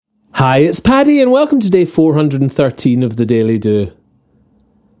Hi, it's Paddy and welcome to day 413 of the Daily Do.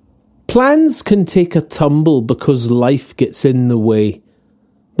 Plans can take a tumble because life gets in the way,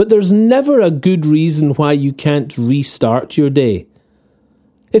 but there's never a good reason why you can't restart your day.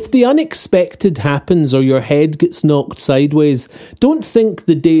 If the unexpected happens or your head gets knocked sideways, don't think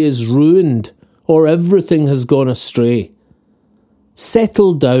the day is ruined or everything has gone astray.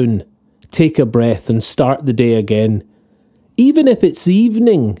 Settle down, take a breath and start the day again. Even if it's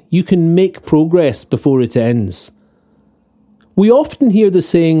evening, you can make progress before it ends. We often hear the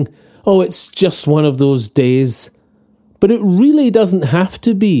saying, "Oh, it's just one of those days." But it really doesn't have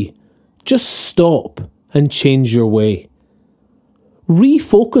to be. Just stop and change your way.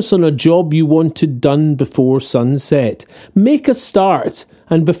 Refocus on a job you wanted done before sunset. Make a start,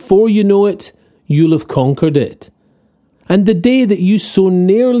 and before you know it, you'll have conquered it. And the day that you so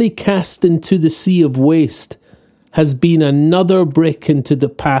nearly cast into the sea of waste has been another brick into the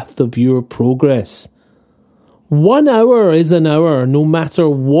path of your progress. 1 hour is an hour, no matter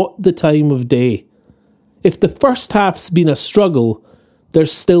what the time of day. If the first half's been a struggle,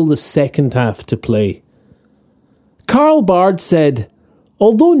 there's still the second half to play. Karl Barth said,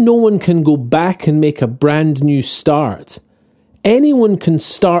 "Although no one can go back and make a brand new start, anyone can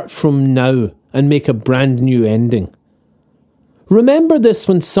start from now and make a brand new ending." Remember this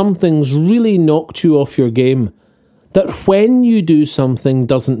when something's really knocked you off your game, that when you do something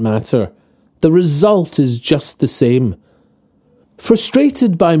doesn't matter. The result is just the same.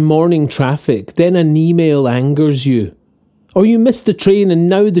 Frustrated by morning traffic, then an email angers you. Or you missed the train and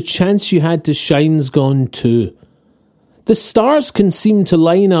now the chance you had to shine's gone too. The stars can seem to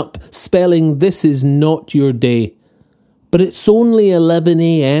line up, spelling this is not your day. But it's only 11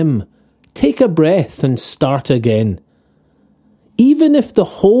 a.m. Take a breath and start again. Even if the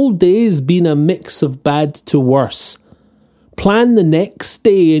whole day's been a mix of bad to worse, plan the next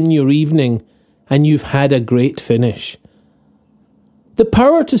day in your evening and you've had a great finish. The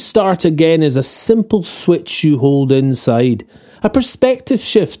power to start again is a simple switch you hold inside, a perspective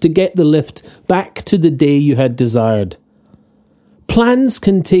shift to get the lift back to the day you had desired. Plans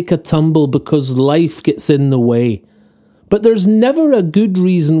can take a tumble because life gets in the way, but there's never a good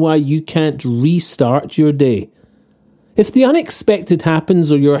reason why you can't restart your day. If the unexpected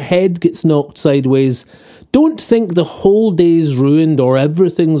happens or your head gets knocked sideways, don't think the whole day's ruined or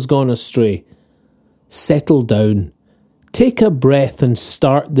everything's gone astray. Settle down, take a breath and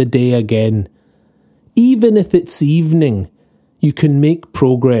start the day again. Even if it's evening, you can make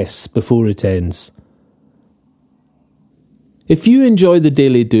progress before it ends. If you enjoy the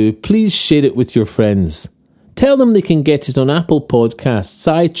Daily Do, please share it with your friends. Tell them they can get it on Apple Podcasts,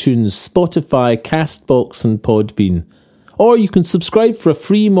 iTunes, Spotify, Castbox and Podbean. Or you can subscribe for a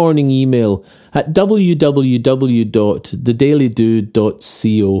free morning email at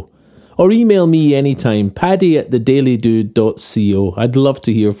www.thedailydo.co. Or email me anytime, paddy@thedailydo.co. I'd love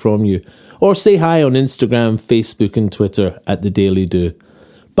to hear from you. Or say hi on Instagram, Facebook and Twitter @The Daily Do.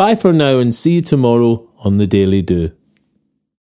 Bye for now and see you tomorrow on The Daily Do.